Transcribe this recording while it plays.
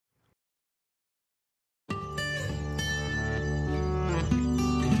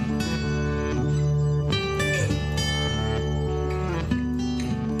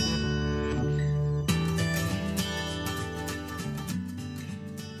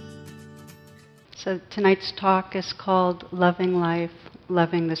So tonight's talk is called Loving Life,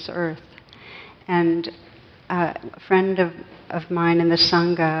 Loving this Earth. And a friend of mine in the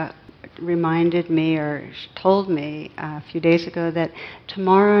Sangha reminded me or told me a few days ago that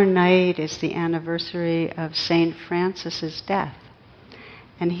tomorrow night is the anniversary of St. Francis's death.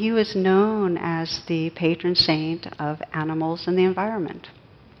 And he was known as the patron saint of animals and the environment.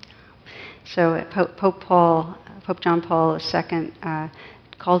 So Pope John Paul II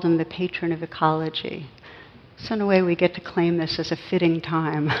called him the patron of ecology. So in a way we get to claim this as a fitting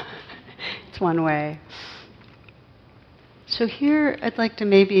time. It's one way. So here I'd like to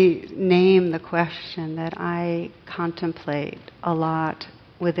maybe name the question that I contemplate a lot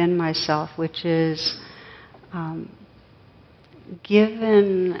within myself, which is,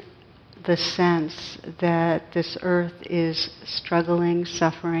 given the sense that this earth is struggling,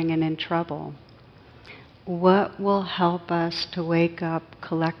 suffering, and in trouble, what will help us to wake up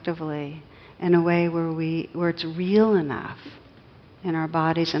collectively in a way where it's real enough in our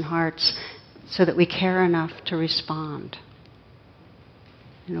bodies and hearts so that we care enough to respond?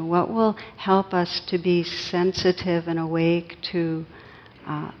 What will help us to be sensitive and awake to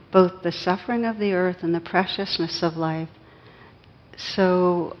both the suffering of the earth and the preciousness of life,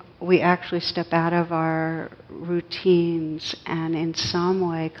 so we actually step out of our routines and in some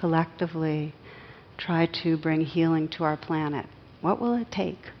way collectively try to bring healing to our planet? What will it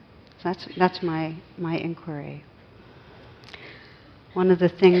take? That's my inquiry. One of the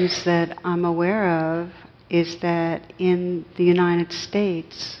things that I'm aware of is that in the United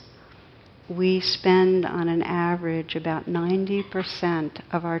States, we spend on an average about 90%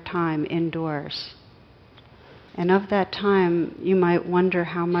 of our time indoors. And of that time, you might wonder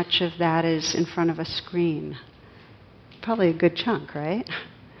how much of that is in front of a screen. Probably a good chunk, right?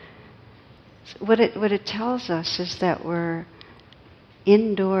 What it tells us is that we're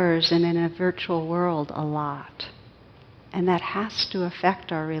indoors and in a virtual world a lot. And that has to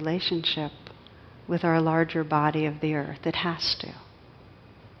affect our relationship with our larger body of the earth. It has to.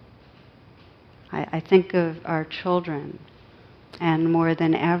 I think of our children, and more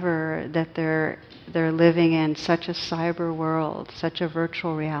than ever that they're living in such a cyber world, such a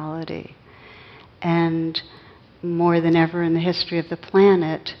virtual reality, and more than ever in the history of the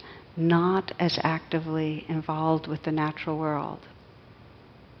planet, not as actively involved with the natural world.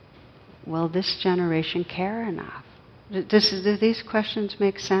 Will this generation care enough? Do these questions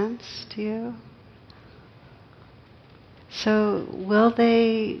make sense to you? So will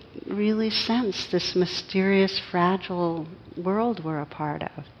they really sense this mysterious, fragile world we're a part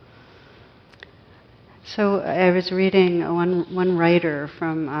of? So I was reading one writer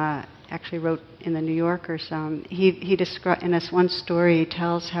from, actually wrote in the New Yorker some, he described, in this one story, he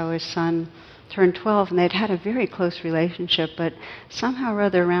tells how his son turned 12 and they'd had a very close relationship, but somehow or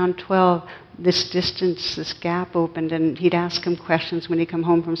other around 12, this distance, this gap opened, and he'd ask him questions when he'd come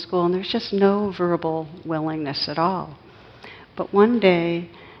home from school, and there's just no verbal willingness at all. But one day,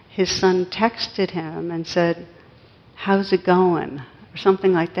 his son texted him and said, "How's it going?" or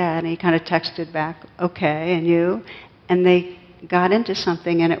something like that, and he kind of texted back, "Okay, and you?" And they got into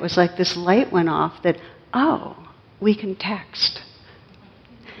something, and it was like this light went off that, oh, we can text.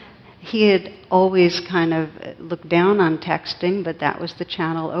 He had always kind of looked down on texting, but that was the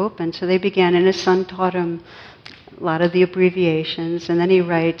channel open. So they began, and his son taught him a lot of the abbreviations, and then he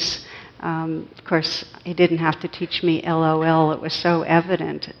writes, of course, he didn't have to teach me LOL. It was so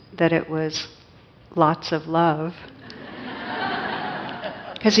evident that it was lots of love.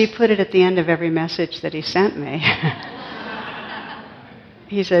 Because he put it at the end of every message that he sent me.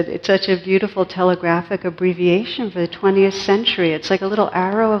 He said, it's such a beautiful telegraphic abbreviation for the 20th century. It's like a little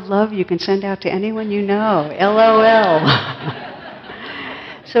arrow of love you can send out to anyone you know. LOL.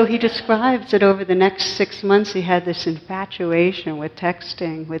 So he describes that over the next 6 months he had this infatuation with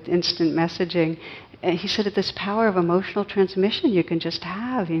texting, with instant messaging. And he said, this power of emotional transmission you can just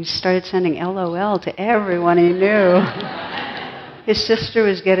have. He started sending LOL to everyone he knew. His sister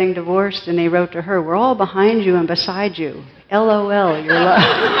was getting divorced, and he wrote to her, "We're all behind you and beside you. LOL, your love."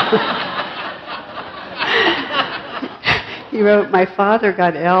 He wrote, "My father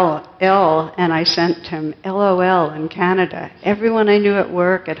got L, and I sent him LOL in Canada. Everyone I knew at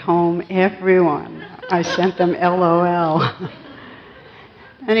work, at home, everyone. I sent them LOL."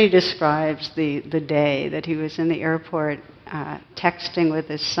 And he describes the day that he was in the airport texting with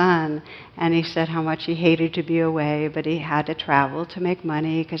his son, and he said how much he hated to be away, but he had to travel to make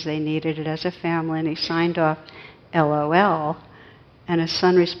money because they needed it as a family, and he signed off LOL. And his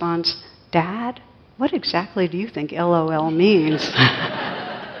son responds, "Dad, what exactly do you think LOL means?"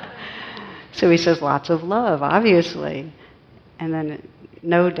 So he says, "Lots of love, obviously." And then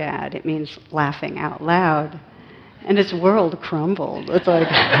no, Dad, it means laughing out loud. And his world crumbled. It's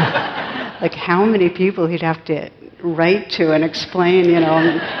like, like how many people he'd have to write to and explain,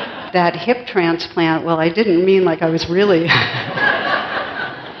 that hip transplant, well, I didn't mean like I was really...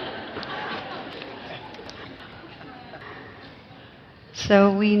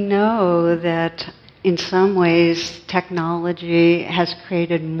 So we know that in some ways technology has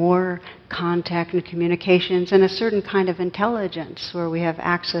created more contact and communications and a certain kind of intelligence where we have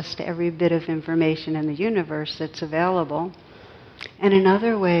access to every bit of information in the universe that's available. And in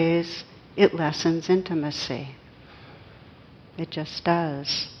other ways, it lessens intimacy. It just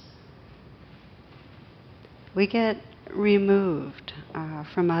does. We get removed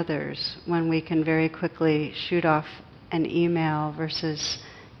from others when we can very quickly shoot off an email versus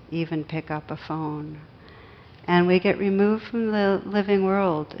even pick up a phone. And we get removed from the living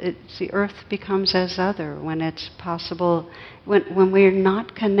world. The earth becomes as other when it's possible, when we're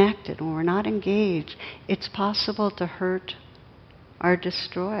not connected, when we're not engaged, it's possible to hurt or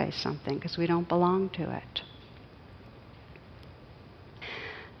destroy something because we don't belong to it.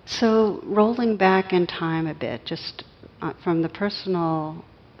 So rolling back in time a bit, just from the personal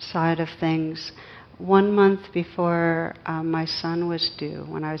side of things, 1 month before my son was due,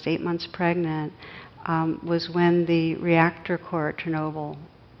 when I was 8 months pregnant, was when the reactor core at Chernobyl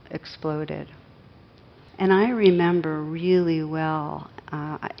exploded. And I remember really well,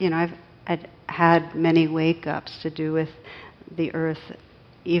 I'd had many wake-ups to do with the earth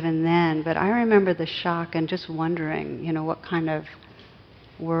even then, but I remember the shock and just wondering, what kind of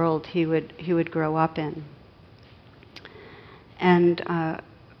world he would grow up in. And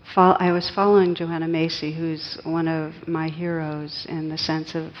I was following Joanna Macy, who's one of my heroes in the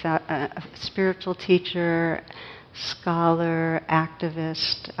sense of a spiritual teacher, scholar,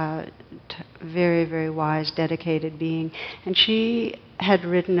 activist, very, very wise, dedicated being. And she had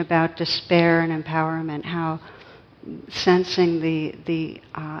written about despair and empowerment, how sensing the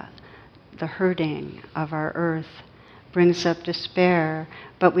hurting of our earth brings up despair,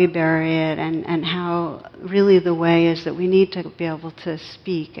 but we bury it, and how really the way is that we need to be able to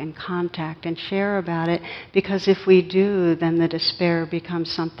speak and contact and share about it, because if we do, then the despair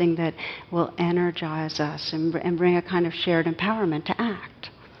becomes something that will energize us and bring a kind of shared empowerment to act.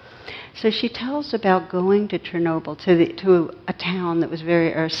 So she tells about going to Chernobyl, to a town that was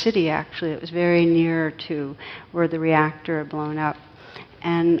or a city actually, that was very near to where the reactor had blown up.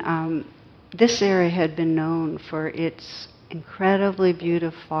 And this area had been known for its incredibly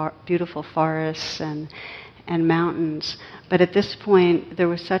beautiful forests and mountains. But at this point, there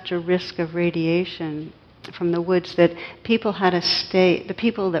was such a risk of radiation from the woods that people had to stay. The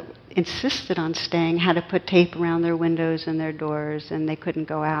people that insisted on staying had to put tape around their windows and their doors, and they couldn't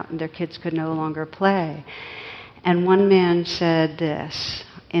go out, and their kids could no longer play. And one man said this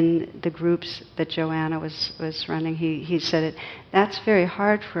in the groups that Joanna was running. He said, "That's very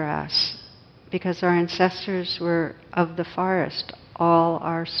hard for us, because our ancestors were of the forest. All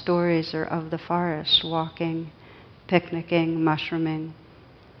our stories are of the forest, walking, picnicking, mushrooming.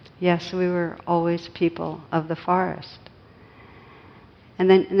 Yes, we were always people of the forest." And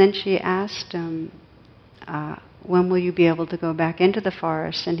then she asked him, "When will you be able to go back into the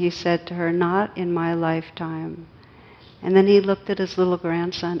forest?" And he said to her, "Not in my lifetime." And then he looked at his little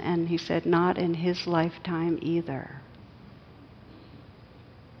grandson and he said, "Not in his lifetime either."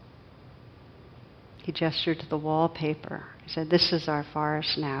 He gestured to the wallpaper. He said, "This is our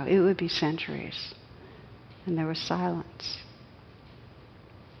forest now. It would be centuries." And there was silence.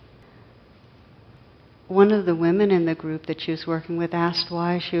 One of the women in the group that she was working with asked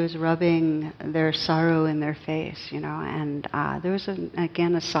why she was rubbing their sorrow in their face, and there was,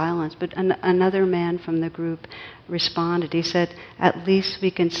 again, a silence. But another man from the group responded. He said, "At least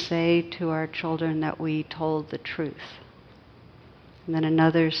we can say to our children that we told the truth." And then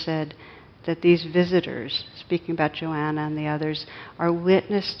another said that these visitors, speaking about Joanna and the others, are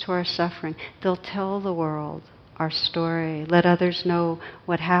witness to our suffering. They'll tell the world our story, let others know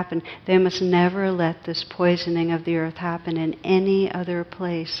what happened. They must never let this poisoning of the earth happen in any other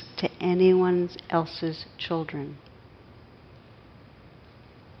place to anyone else's children.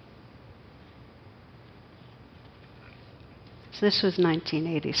 So this was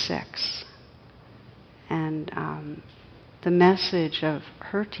 1986. And the message of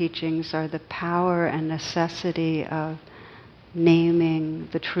her teachings are the power and necessity of naming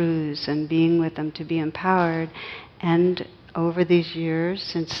the truths and being with them to be empowered. And over these years,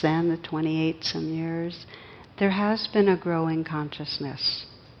 since then, the 28 some years, there has been a growing consciousness.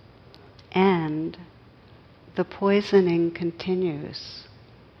 And the poisoning continues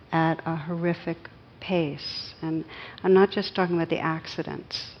at a horrific pace. And I'm not just talking about the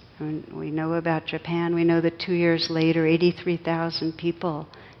accidents. I mean, we know about Japan. We know that 2 years later, 83,000 people,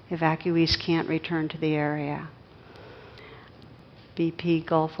 evacuees, can't return to the area. BP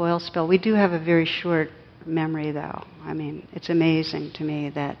Gulf oil spill. We do have a very short memory, though. I mean, it's amazing to me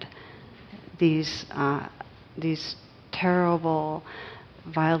that these terrible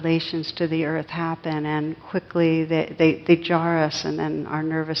violations to the earth happen, and quickly they jar us, and then our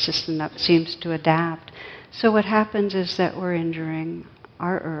nervous system seems to adapt. So what happens is that we're injuring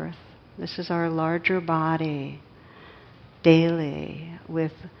our earth. This is our larger body daily,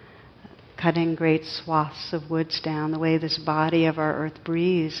 with cutting great swaths of woods down. The way this body of our earth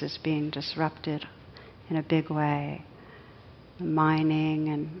breathes is being disrupted in a big way. Mining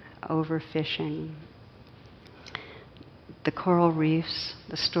and overfishing. The coral reefs,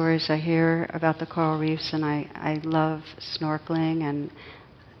 the stories I hear about the coral reefs, and I love snorkeling, and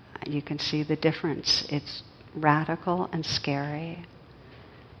you can see the difference. It's radical and scary.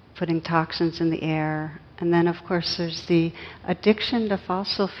 Putting toxins in the air. And then, of course, there's the addiction to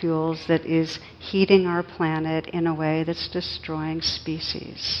fossil fuels that is heating our planet in a way that's destroying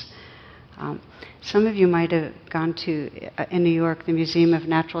species. Some of you might have gone to, in New York, the Museum of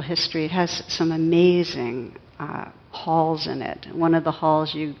Natural History. It has some amazing halls in it. One of the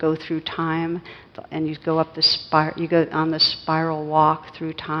halls, you go through time, and you go up you go on the spiral walk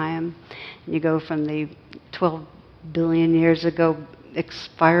through time, and you go from the 12 billion years ago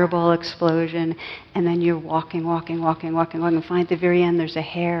fireball explosion, and then you're walking, and find at the very end there's a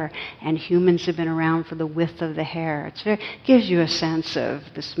hair, and humans have been around for the width of the hair. It gives you a sense of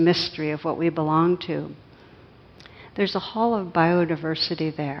this mystery of what we belong to. There's a hall of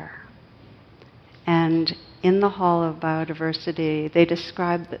biodiversity there, and in the hall of biodiversity they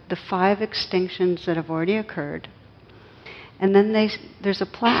describe the 5 extinctions that have already occurred, and then there's a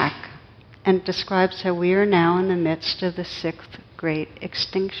plaque and describes how we are now in the midst of the 6th great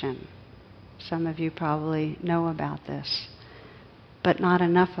extinction. Some of you probably know about this, but not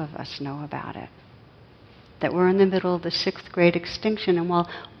enough of us know about it. That we're in the middle of the 6th great extinction, and while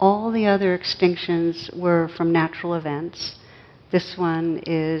all the other extinctions were from natural events, this one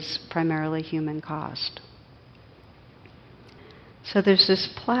is primarily human-caused. So there's this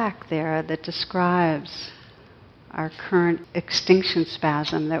plaque there that describes our current extinction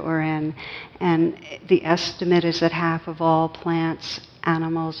spasm that we're in, and the estimate is that half of all plants,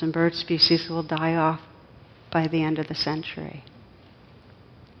 animals, and bird species will die off by the end of the century.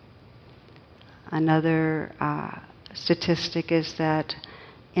 Another statistic is that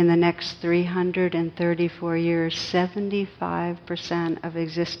in the next 334 years, 75% of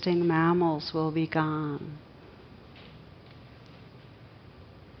existing mammals will be gone.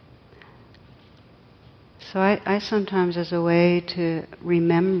 So I sometimes, as a way to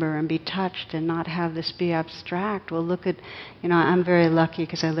remember and be touched and not have this be abstract, will look at, I'm very lucky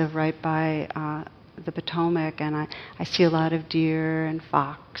because I live right by the Potomac, and I see a lot of deer and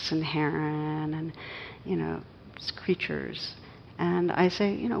fox and heron and, creatures. And I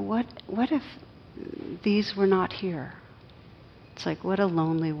say, what if these were not here? It's like, what a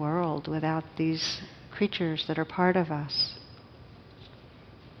lonely world without these creatures that are part of us.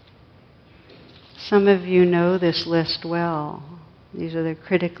 Some of you know this list well. These are the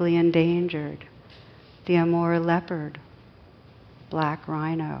critically endangered. The Amur leopard, black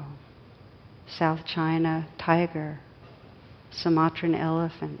rhino, South China tiger, Sumatran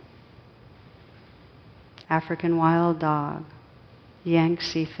elephant, African wild dog,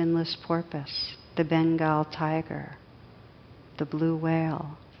 Yangtze finless porpoise, the Bengal tiger, the blue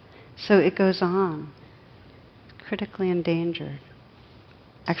whale. So it goes on. Critically endangered.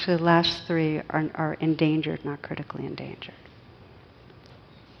 Actually, the last 3 are endangered, not critically endangered.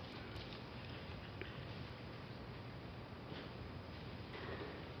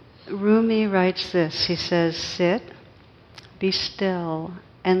 Rumi writes this. He says, "Sit, be still,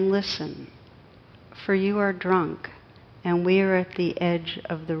 and listen, for you are drunk, and we are at the edge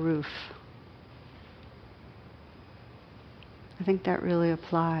of the roof." I think that really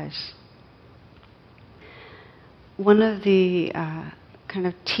applies. One of the kind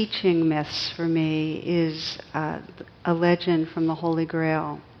of teaching myths for me is a legend from the Holy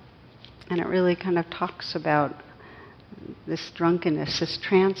Grail. And it really kind of talks about this drunkenness, this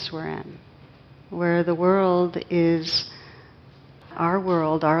trance we're in, where the world,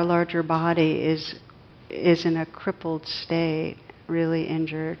 our larger body is in a crippled state, really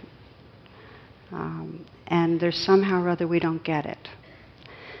injured. And there's somehow or other we don't get it.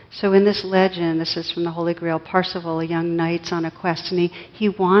 So in this legend, this is from the Holy Grail, Parsifal, a young knight's on a quest, and he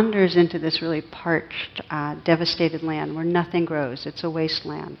wanders into this really parched, devastated land where nothing grows. It's a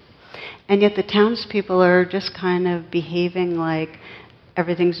wasteland. And yet the townspeople are just kind of behaving like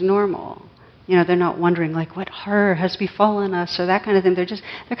everything's normal. They're not wondering like what horror has befallen us or that kind of thing.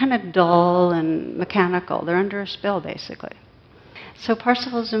 They're kind of dull and mechanical. They're under a spell, basically. So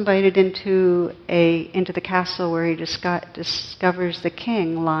Parsifal's invited into the castle where he discovers the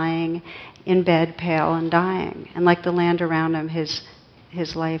king lying in bed, pale and dying. And like the land around him,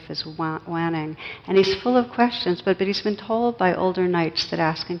 his life is waning. And he's full of questions, but he's been told by older knights that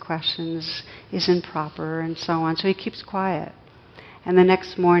asking questions is improper and so on. So he keeps quiet. And the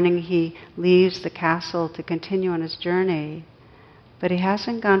next morning he leaves the castle to continue on his journey. But he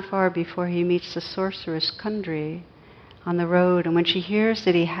hasn't gone far before he meets the sorceress Kundry on the road. And when she hears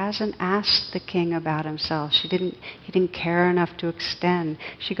that he hasn't asked the king about himself, he didn't care enough to extend,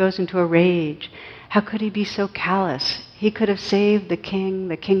 she goes into a rage. How could he be so callous? He could have saved the king,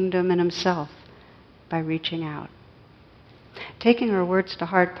 the kingdom, and himself by reaching out. Taking her words to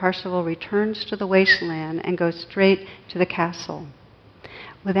heart, Parsifal returns to the wasteland and goes straight to the castle.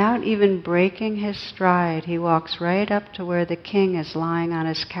 Without even breaking his stride, he walks right up to where the king is lying on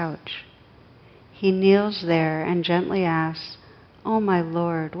his couch. He kneels there and gently asks, "Oh, my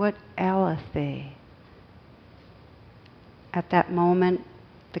lord, what aileth thee?" At that moment,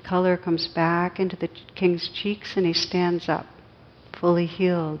 the color comes back into the king's cheeks and he stands up, fully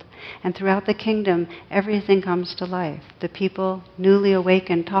healed. And throughout the kingdom, everything comes to life. The people, newly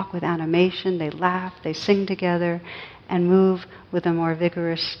awakened, talk with animation, they laugh, they sing together, and move with a more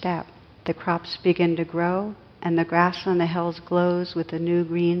vigorous step. The crops begin to grow, and the grass on the hills glows with the new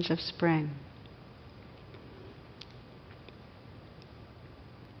greens of spring.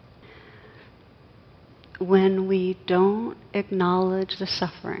 When we don't acknowledge the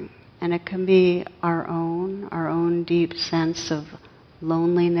suffering, and it can be our own deep sense of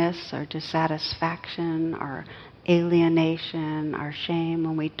loneliness, our dissatisfaction, our alienation, our shame,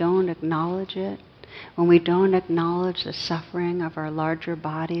 when we don't acknowledge it, when we don't acknowledge the suffering of our larger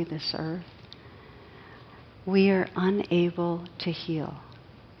body, this earth, we are unable to heal.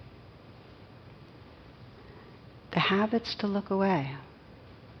 The habit's to look away.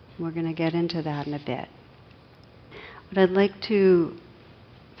 We're going to get into that in a bit. But I'd like to,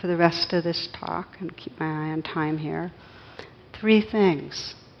 for the rest of this talk, and keep my eye on time here, 3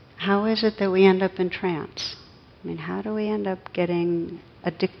 things. How is it that we end up in trance? How do we end up getting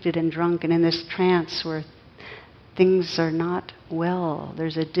addicted and drunk and in this trance where things are not well?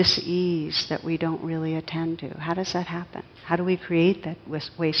 There's a dis-ease that we don't really attend to. How does that happen? How do we create that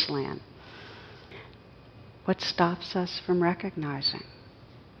wasteland? What stops us from recognizing?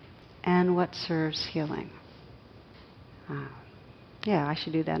 And what serves healing? I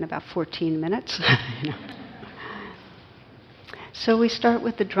should do that in about 14 minutes. So we start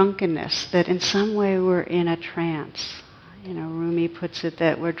with the drunkenness, that in some way we're in a trance. Rumi puts it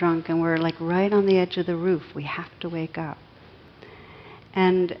that we're drunk and we're like right on the edge of the roof. We have to wake up.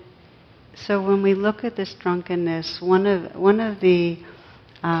 And so when we look at this drunkenness, one of the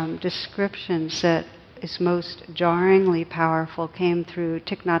descriptions that is most jarringly powerful came through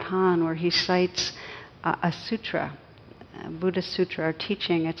Thich Nhat Hanh, where he cites a sutra, a Buddhist sutra, or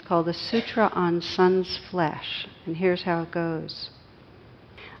teaching. It's called the Sutra on Sun's Flesh. And here's how it goes.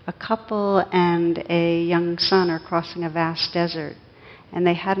 A couple and a young son are crossing a vast desert, and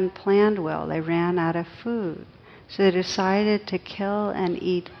they hadn't planned well. They ran out of food, so they decided to kill and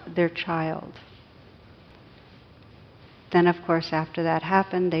eat their child. Then, of course, after that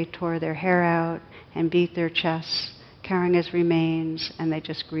happened, they tore their hair out and beat their chests, carrying his remains, and they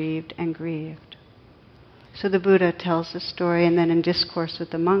just grieved and grieved. So the Buddha tells the story, and then in discourse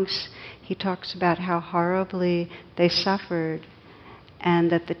with the monks, he talks about how horribly they suffered,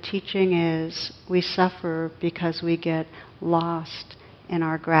 and that the teaching is we suffer because we get lost in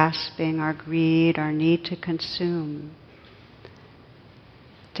our grasping, our greed, our need to consume.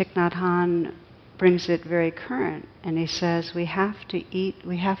 Thich Nhat Hanh brings it very current, and he says we have to eat,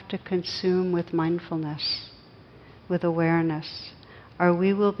 we have to consume with mindfulness, with awareness, or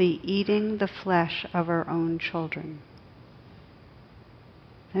we will be eating the flesh of our own children.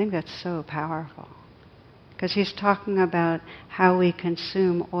 I think that's so powerful, because he's talking about how we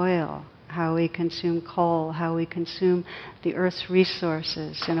consume oil, how we consume coal, how we consume the earth's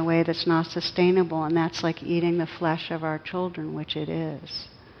resources in a way that's not sustainable, and that's like eating the flesh of our children, which it is.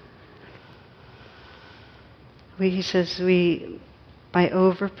 He says by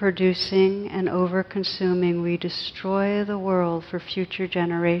overproducing and overconsuming, we destroy the world for future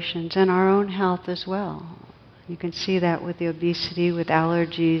generations and our own health as well. You can see that with the obesity, with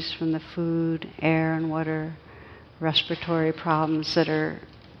allergies from the food, air and water, respiratory problems that are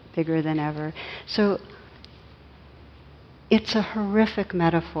bigger than ever. So It's a horrific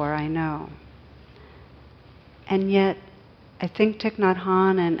metaphor, I know. And yet, I think Thich Nhat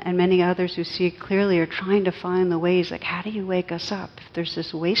Hanh and many others who see it clearly are trying to find the ways, like, how do you wake us up? If there's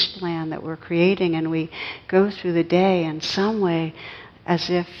this wasteland that we're creating and we go through the day in some way as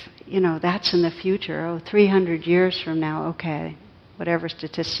if, that's in the future, 300 years from now, okay, whatever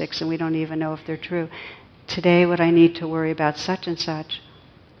statistics, and we don't even know if they're true. Today, what I need to worry about such and such.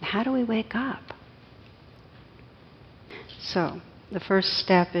 How do we wake up? So, the first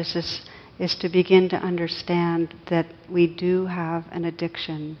step is to begin to understand that we do have an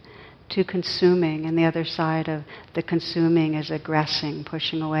addiction to consuming, and the other side of the consuming is aggressing,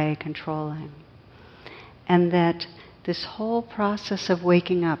 pushing away, controlling. And that this whole process of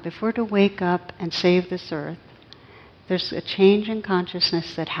waking up, if we're to wake up and save this earth, there's a change in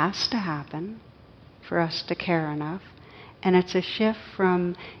consciousness that has to happen for us to care enough. And it's a shift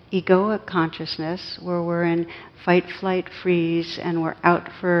from egoic consciousness, where we're in fight, flight, freeze, and we're out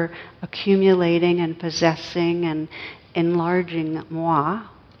for accumulating and possessing and enlarging moi,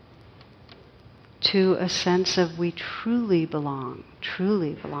 to a sense of we truly belong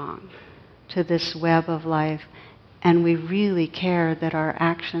to this web of life, and we really care that our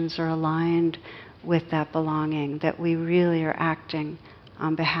actions are aligned with that belonging, that we really are acting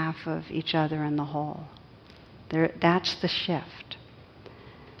on behalf of each other and the whole. That's the shift.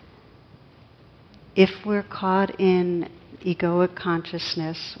 If we're caught in egoic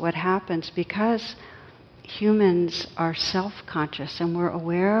consciousness, what happens, because humans are self-conscious and we're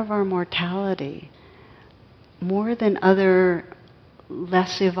aware of our mortality more than other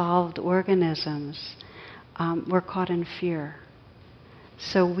less evolved organisms, we're caught in fear.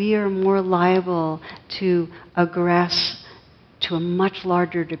 So we are more liable to aggress to a much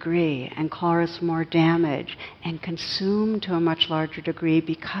larger degree and cause more damage and consume to a much larger degree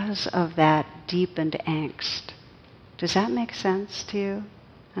because of that deepened angst. Does that make sense to you?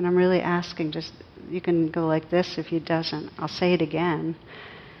 And I'm really asking, just, you can go like this if it doesn't. I'll say it again.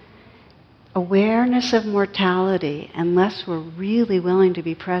 Awareness of mortality, unless we're really willing to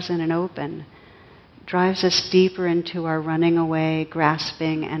be present and open, drives us deeper into our running away,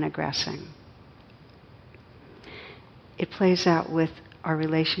 grasping, and aggressing. It plays out with our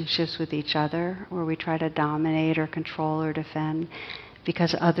relationships with each other, where we try to dominate or control or defend,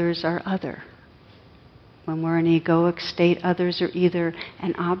 because others are other. When we're in an egoic state, others are either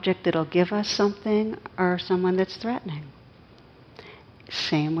an object that'll give us something or someone that's threatening.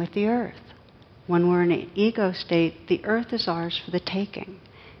 Same with the earth. When we're in an ego state, the earth is ours for the taking.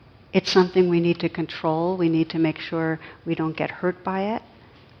 It's something we need to control. We need to make sure we don't get hurt by it.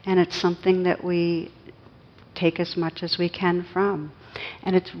 And it's something that we take as much as we can from.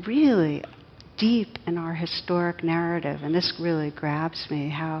 And it's really deep in our historic narrative. And this really grabs me,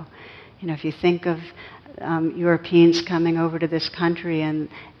 how, if you think of Europeans coming over to this country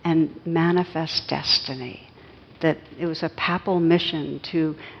and manifest destiny, that it was a papal mission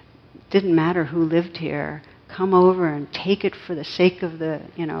to, didn't matter who lived here, come over and take it for the sake of the,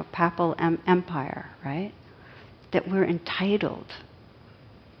 papal empire, right? That we're entitled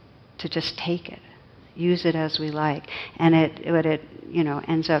to just take it, use it as we like. And it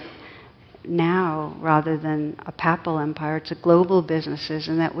ends up now, rather than a papal empire, it's a global businesses,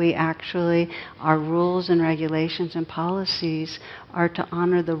 and that we actually, our rules and regulations and policies are to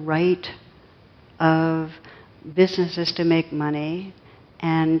honor the right of businesses to make money,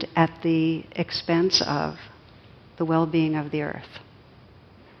 and at the expense of the well-being of the earth.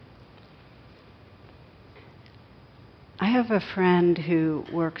 I have a friend who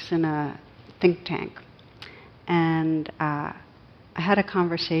works in a think tank, and I had a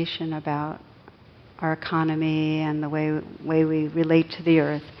conversation about our economy and the way we relate to the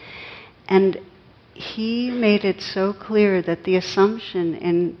earth. And he made it so clear that the assumption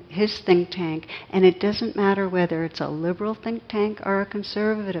in his think tank, and it doesn't matter whether it's a liberal think tank or a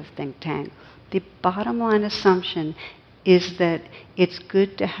conservative think tank, the bottom line assumption is that it's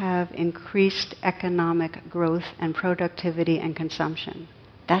good to have increased economic growth and productivity and consumption.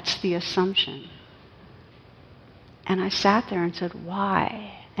 That's the assumption. And I sat there and said,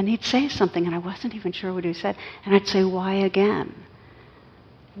 why? And he'd say something and I wasn't even sure what he said. And I'd say, why again?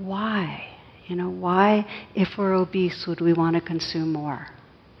 Why? Why, if we're obese, would we want to consume more?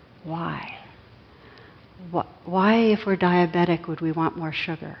 Why? Why, if we're diabetic, would we want more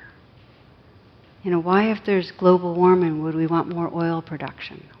sugar? Why, if there's global warming, would we want more oil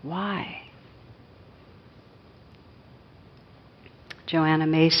production? Why? Joanna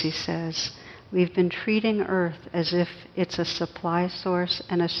Macy says, we've been treating Earth as if it's a supply source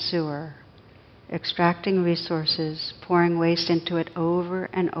and a sewer, extracting resources, pouring waste into it over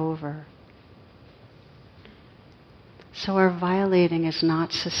and over. So our violating is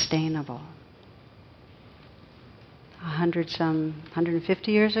not sustainable.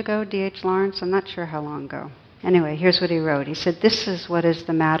 150 years ago, D.H. Lawrence, I'm not sure how long ago. Anyway, here's what he wrote. He said, "This is what is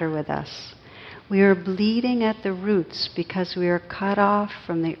the matter with us. We are bleeding at the roots because we are cut off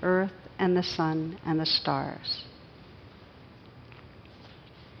from the earth and the sun and the stars."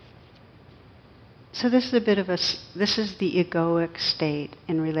 So this is the egoic state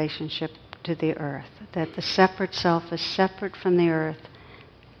in relationship to the earth, that the separate self is separate from the earth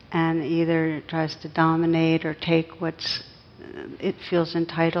and either tries to dominate or take what it feels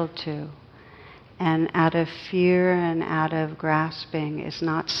entitled to. And out of fear and out of grasping is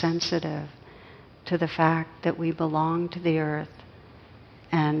not sensitive to the fact that we belong to the earth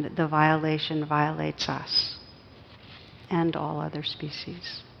and the violation violates us and all other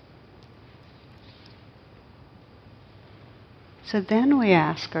species. So then we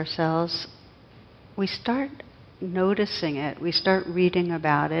ask ourselves, we start noticing it, we start reading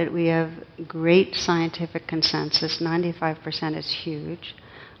about it, we have great scientific consensus, 95% is huge,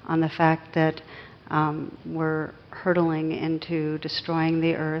 on the fact that we're hurtling into destroying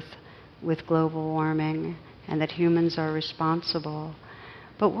the earth with global warming and that humans are responsible.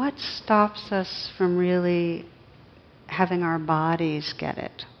 But what stops us from really having our bodies get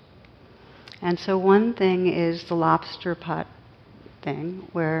it? And so one thing is the lobster pot thing,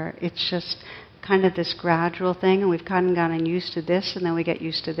 where it's just kind of this gradual thing, and we've kind of gotten used to this, and then we get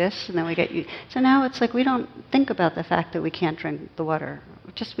used to this, and then we get used. So now it's like we don't think about the fact that we can't drink the water.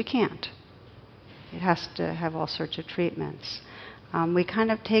 Just we can't. It has to have all sorts of treatments. We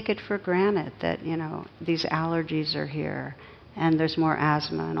kind of take it for granted that, these allergies are here, and there's more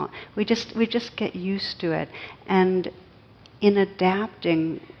asthma and all. We just get used to it. And in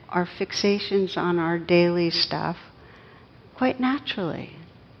adapting our fixations on our daily stuff, quite naturally,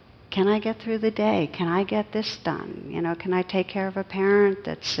 can I get through the day? Can I get this done? Can I take care of a parent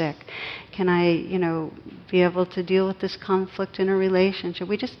that's sick? Can I, be able to deal with this conflict in a relationship?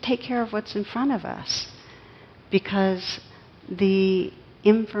 We just take care of what's in front of us because the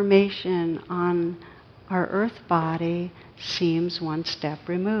information on our earth body seems one step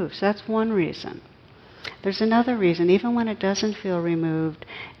removed. So that's one reason. There's another reason. Even when it doesn't feel removed,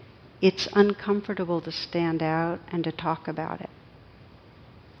 it's uncomfortable to stand out and to talk about it.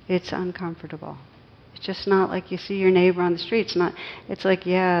 It's uncomfortable. It's just not like you see your neighbor on the street. It's like,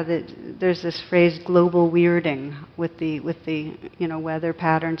 there's this phrase, global weirding, with the weather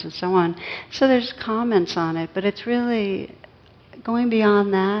patterns and so on. So there's comments on it, but it's really going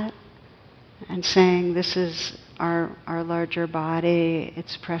beyond that and saying this is our larger body,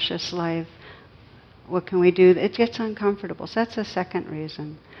 it's precious life. What can we do? It gets uncomfortable. So that's the second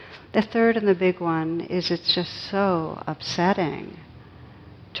reason. The third and the big one is it's just so upsetting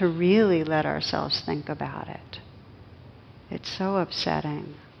to really let ourselves think about it. It's so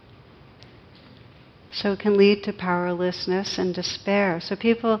upsetting. So it can lead to powerlessness and despair. So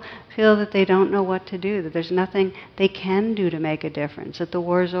people feel that they don't know what to do, that there's nothing they can do to make a difference, that the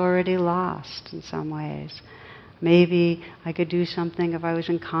war's already lost in some ways. Maybe I could do something if I was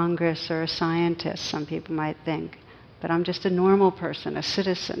in Congress or a scientist, some people might think. But I'm just a normal person, a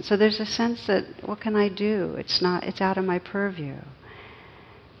citizen. So there's a sense that, what can I do? It's out of my purview.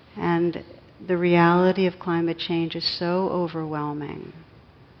 And the reality of climate change is so overwhelming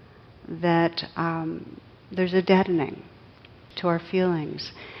that there's a deadening to our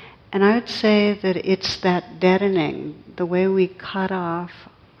feelings. And I would say that it's that deadening, the way we cut off,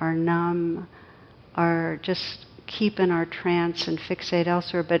 are numb, are just keep in our trance and fixate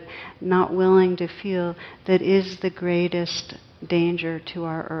elsewhere, but not willing to feel, that is the greatest danger to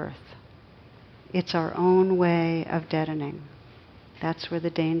our earth. It's our own way of deadening. That's where the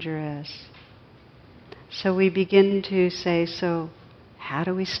danger is. So we begin to say, so how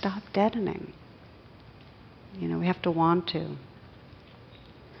do we stop deadening? We have to want to.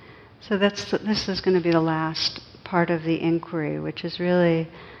 So this is going to be the last part of the inquiry, which is really,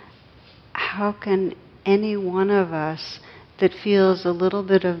 how can any one of us that feels a little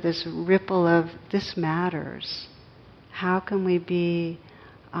bit of this ripple of this matters, how can we be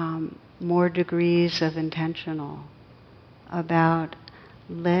more degrees of intentional about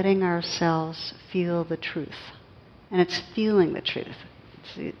letting ourselves feel the truth? And it's feeling the truth.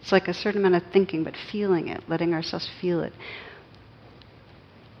 It's like a certain amount of thinking, but feeling it, letting ourselves feel it.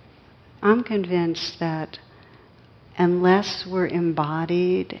 I'm convinced that unless we're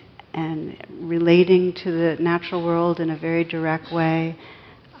embodied and relating to the natural world in a very direct way,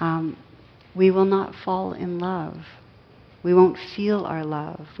 we will not fall in love. We won't feel our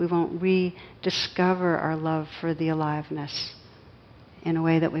love. We won't rediscover our love for the aliveness in a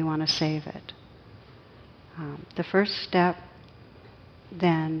way that we want to save it. The first step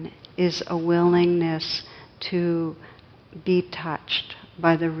then is a willingness to be touched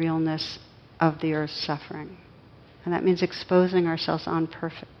by the realness of the earth's suffering. And that means exposing ourselves on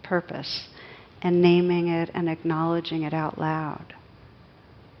purpose and naming it and acknowledging it out loud.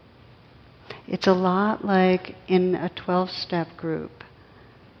 It's a lot like in a 12-step group,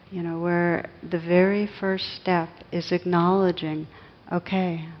 where the very first step is acknowledging,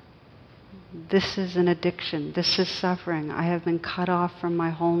 okay, this is an addiction, this is suffering. I have been cut off from my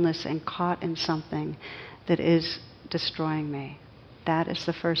wholeness and caught in something that is destroying me. That is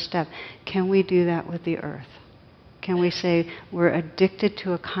the first step. Can we do that with the earth? Can we say we're addicted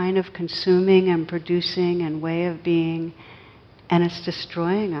to a kind of consuming and producing and way of being, and it's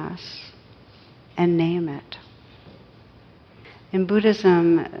destroying us, and name it? In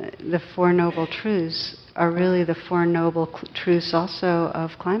Buddhism, the Four Noble Truths are really the Four Noble Truths also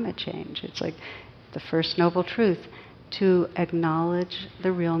of climate change. It's like the first noble truth, to acknowledge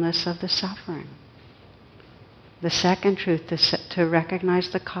the realness of the suffering. The second truth, to recognize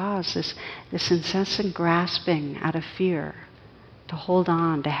the cause, this incessant grasping out of fear, to hold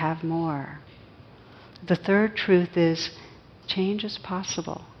on, to have more. The third truth is change is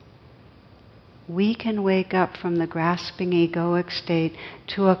possible. We can wake up from the grasping egoic state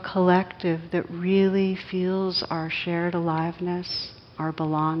to a collective that really feels our shared aliveness, our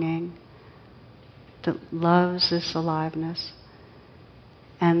belonging, that loves this aliveness.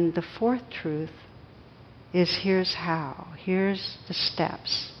 And the fourth truth is here's how, here's the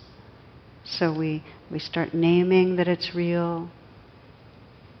steps. So we start naming that it's real.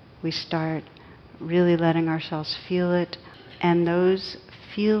 We start really letting ourselves feel it. And those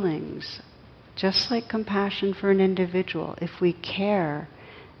feelings, just like compassion for an individual, if we care,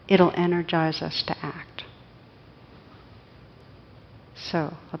 it'll energize us to act.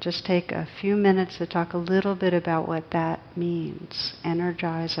 So I'll just take a few minutes to talk a little bit about what that means,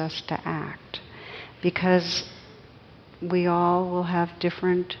 energize us to act. Because we all will have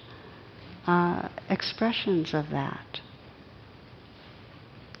different expressions of that.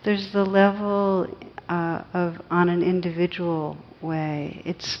 There's the level of, on an individual way,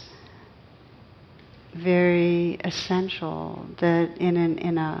 it's very essential that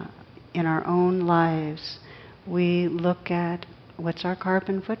in our own lives we look at what's our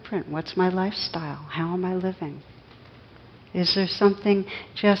carbon footprint, what's my lifestyle, how am I living? Is there something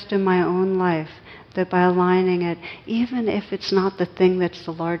just in my own life that by aligning it, even if it's not the thing that's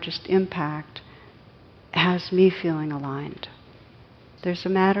the largest impact, has me feeling aligned? There's a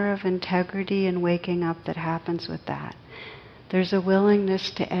matter of integrity and waking up that happens with that. There's a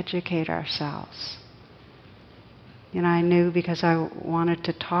willingness to educate ourselves. I knew because I wanted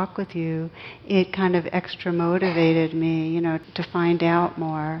to talk with you, it kind of extra motivated me, to find out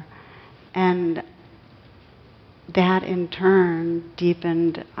more. And that in turn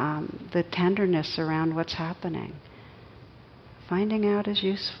deepened the tenderness around what's happening. Finding out is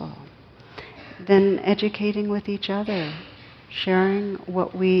useful. Then educating with each other, sharing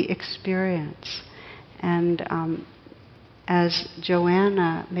what we experience. And as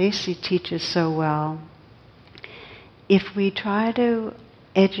Joanna Macy teaches so well, if we try to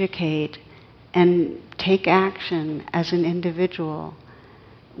educate and take action as an individual,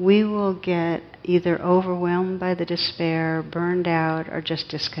 we will get either overwhelmed by the despair, burned out, or just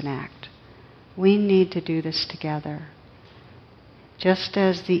disconnect. We need to do this together. Just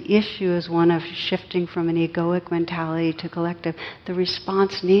as the issue is one of shifting from an egoic mentality to collective, the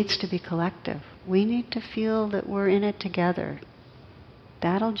response needs to be collective. We need to feel that we're in it together.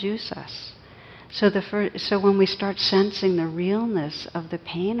 That'll juice us. So when we start sensing the realness of the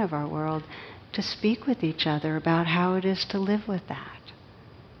pain of our world, to speak with each other about how it is to live with that.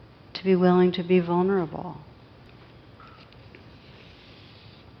 To be willing to be vulnerable.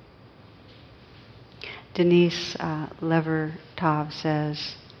 Denise Levertov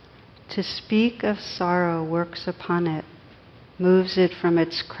says, to speak of sorrow works upon it, moves it from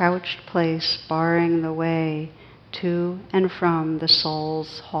its crouched place, barring the way to and from the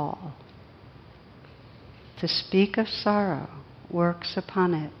soul's hall. To speak of sorrow works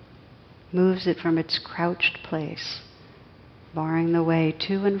upon it, moves it from its crouched place, barring the way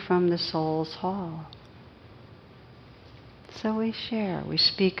to and from the soul's hall. So we share, we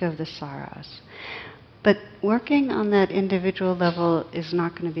speak of the sorrows. But working on that individual level is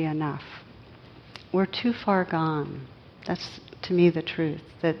not going to be enough. We're too far gone. That's, to me, the truth.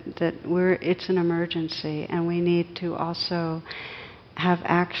 That it's an emergency, and we need to also have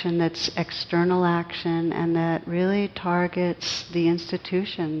action that's external action and that really targets the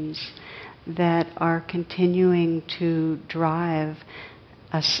institutions that are continuing to drive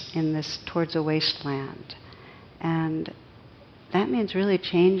us in this towards a wasteland. And that means really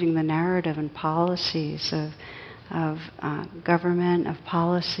changing the narrative and policies of government, of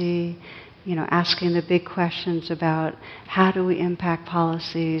policy, asking the big questions about how do we impact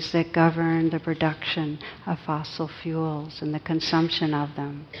policies that govern the production of fossil fuels and the consumption of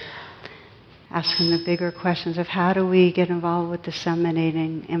them. Asking the bigger questions of how do we get involved with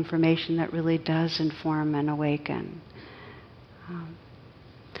disseminating information that really does inform and awaken.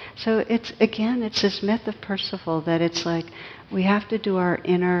 So it's this myth of Percival that it's like we have to do our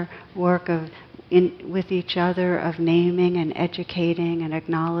inner work with each other of naming and educating and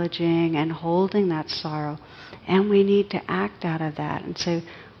acknowledging and holding that sorrow. And we need to act out of that and say,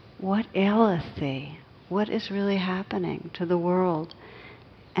 what aileth thee? What is really happening to the world?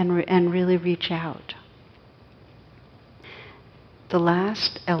 And really reach out. The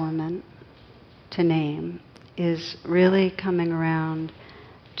last element to name is really coming around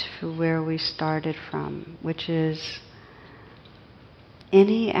to where we started from, which is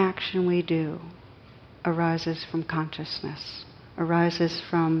any action we do arises from consciousness, arises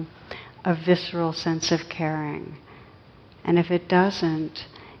from a visceral sense of caring. And if it doesn't,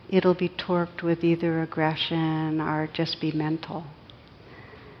 it'll be torqued with either aggression or just be mental.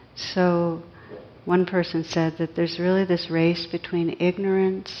 So one person said that there's really this race between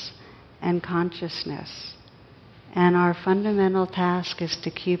ignorance and consciousness. And our fundamental task is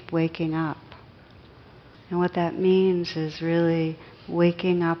to keep waking up. And what that means is really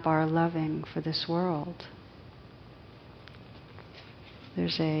waking up our loving for this world.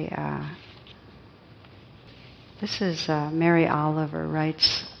 There's Mary Oliver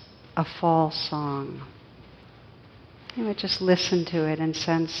writes a fall song. You would just listen to it and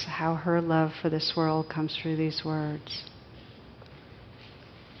sense how her love for this world comes through these words.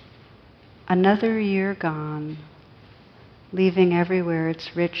 Another year gone, leaving everywhere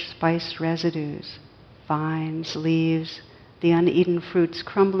its rich spiced residues, vines, leaves, the uneaten fruits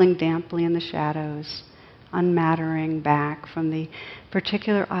crumbling damply in the shadows, unmattering back from the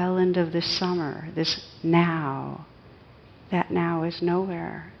particular island of this summer, this now. That now is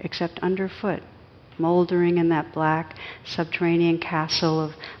nowhere except underfoot, moldering in that black subterranean castle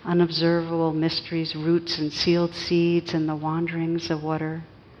of unobservable mysteries, roots and sealed seeds and the wanderings of water.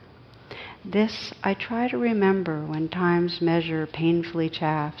 This I try to remember when time's measure painfully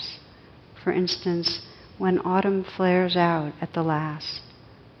chafes. For instance, when autumn flares out at the last,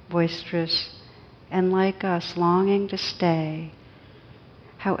 boisterous and like us longing to stay,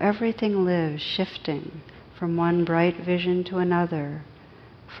 how everything lives shifting from one bright vision to another,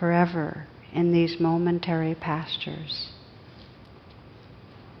 forever in these momentary pastures.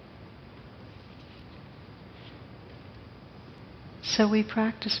 So we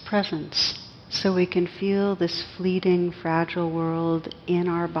practice presence so we can feel this fleeting, fragile world in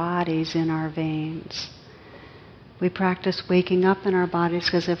our bodies, in our veins. We practice waking up in our bodies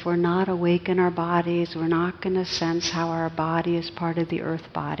because if we're not awake in our bodies, we're not going to sense how our body is part of the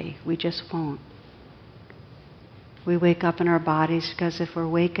earth body. We just won't. We wake up in our bodies because if we're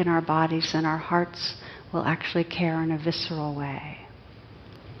awake in our bodies, then our hearts will actually care in a visceral way.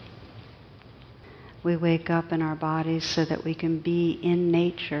 We wake up in our bodies so that we can be in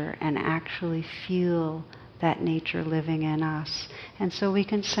nature and actually feel that nature living in us. And so we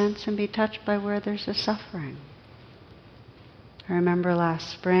can sense and be touched by where there's a suffering. I remember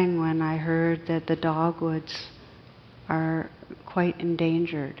last spring when I heard that the dogwoods are quite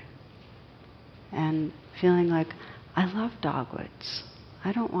endangered and feeling like, I love dogwoods.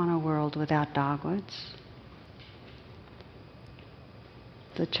 I don't want a world without dogwoods.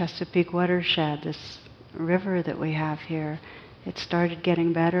 The Chesapeake watershed, this river that we have here, it started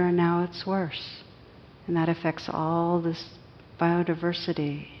getting better and now it's worse. And that affects all this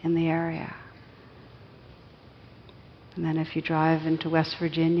biodiversity in the area. And then if you drive into West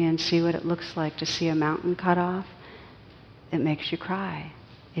Virginia and see what it looks like to see a mountain cut off, it makes you cry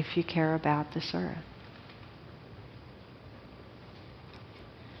if you care about this earth.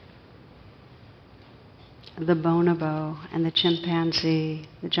 The bonobo and the chimpanzee,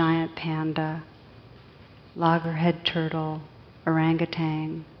 the giant panda, loggerhead turtle,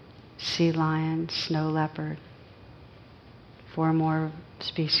 orangutan, sea lion, snow leopard, 4 more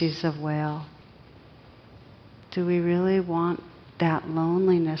species of whale. Do we really want that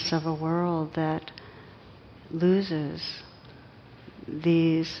loneliness of a world that loses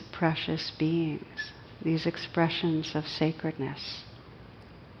these precious beings, these expressions of sacredness?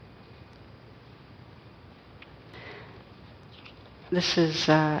 This is,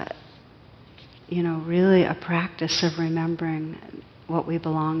 really a practice of remembering what we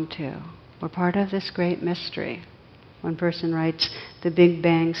belong to. We're part of this great mystery. One person writes, the Big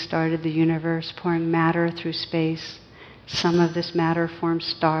Bang started the universe, pouring matter through space. Some of this matter formed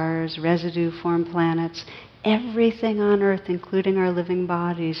stars, residue formed planets. Everything on Earth, including our living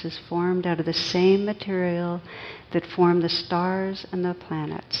bodies, is formed out of the same material that formed the stars and the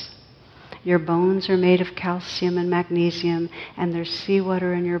planets. Your bones are made of calcium and magnesium, and there's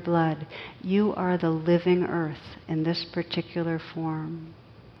seawater in your blood. You are the living Earth in this particular form.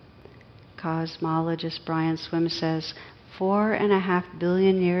 Cosmologist Brian Swim says, 4.5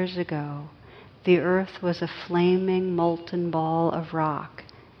 billion years ago, the Earth was a flaming molten ball of rock,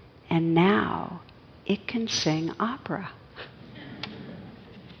 and now it can sing opera.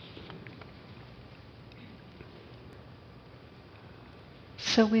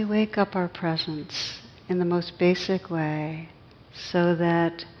 So we wake up our presence in the most basic way so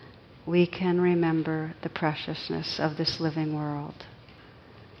that we can remember the preciousness of this living world.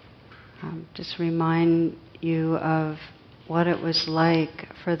 Just remind you of what it was like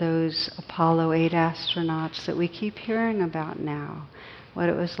for those Apollo 8 astronauts that we keep hearing about now. What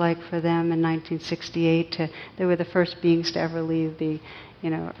it was like for them in 1968 they were the first beings to ever leave the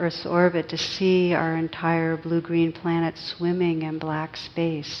Earth's orbit, to see our entire blue-green planet swimming in black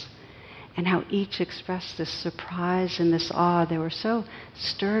space. And how each expressed this surprise and this awe. They were so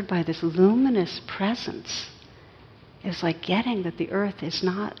stirred by this luminous presence. It was like getting that the Earth is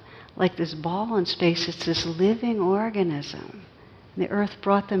not like this ball in space, it's this living organism. And the Earth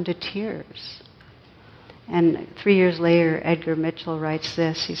brought them to tears. And 3 years later, Edgar Mitchell writes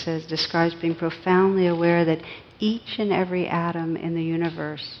this. He says, describes being profoundly aware that each and every atom in the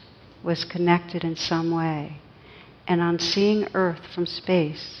universe was connected in some way. And on seeing Earth from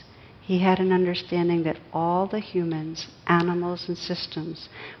space, he had an understanding that all the humans, animals, and systems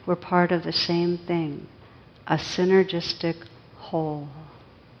were part of the same thing, a synergistic whole.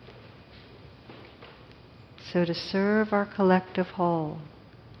 So to serve our collective whole,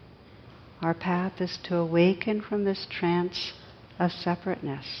 our path is to awaken from this trance of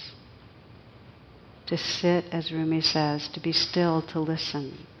separateness, to sit, as Rumi says, to be still, to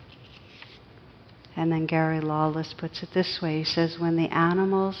listen. And then Gary Lawless puts it this way. He says, when the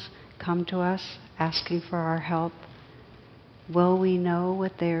animals come to us asking for our help, will we know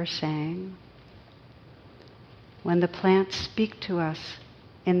what they are saying? When the plants speak to us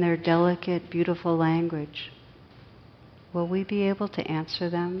in their delicate, beautiful language, will we be able to answer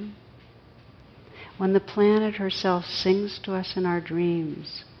them? When the planet herself sings to us in our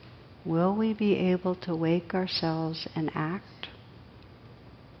dreams, will we be able to wake ourselves and act?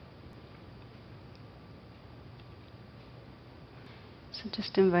 So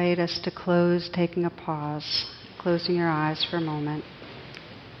just invite us to close, taking a pause, closing your eyes for a moment.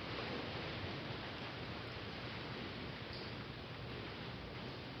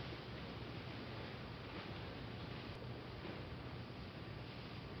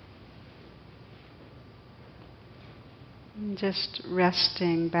 Just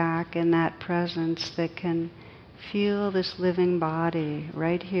resting back in that presence that can feel this living body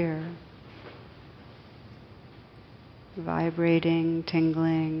right here. Vibrating,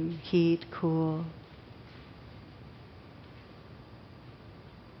 tingling, heat, cool.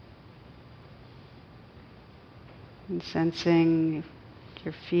 And sensing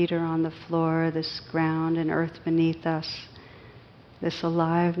your feet are on the floor, this ground and earth beneath us. This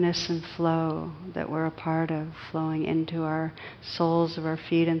aliveness and flow that we're a part of, flowing into our soles of our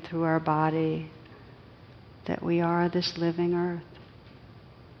feet and through our body, that we are this living earth.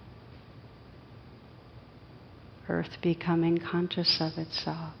 Earth becoming conscious of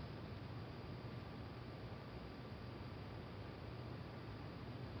itself.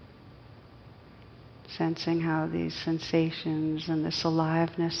 Sensing how these sensations and this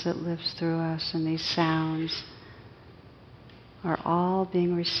aliveness that lives through us and these sounds are all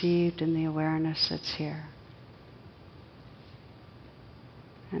being received in the awareness that's here.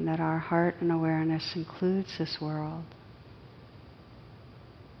 And that our heart and awareness includes this world.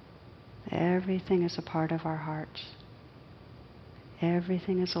 Everything is a part of our hearts.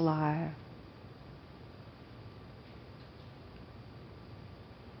 Everything is alive.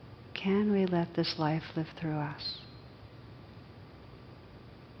 Can we let this life live through us?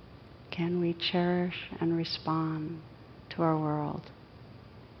 Can we cherish and respond to our world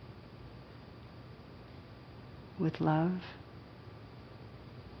with love,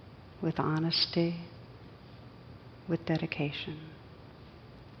 with honesty, with dedication?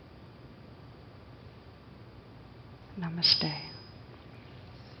 Namaste.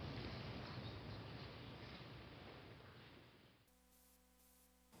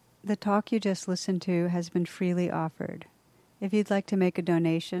 The talk you just listened to has been freely offered. If you'd like to make a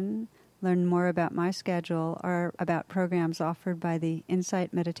donation, learn more about my schedule or about programs offered by the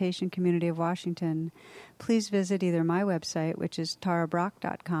Insight Meditation Community of Washington, please visit either my website, which is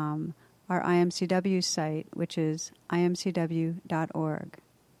tarabrach.com, or IMCW's site, which is imcw.org.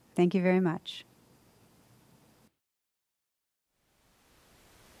 Thank you very much.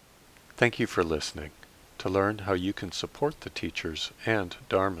 Thank you for listening. To learn how you can support the teachers and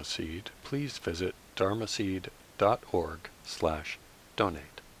Dharma Seed, please visit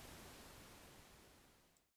dharmaseed.org/donate.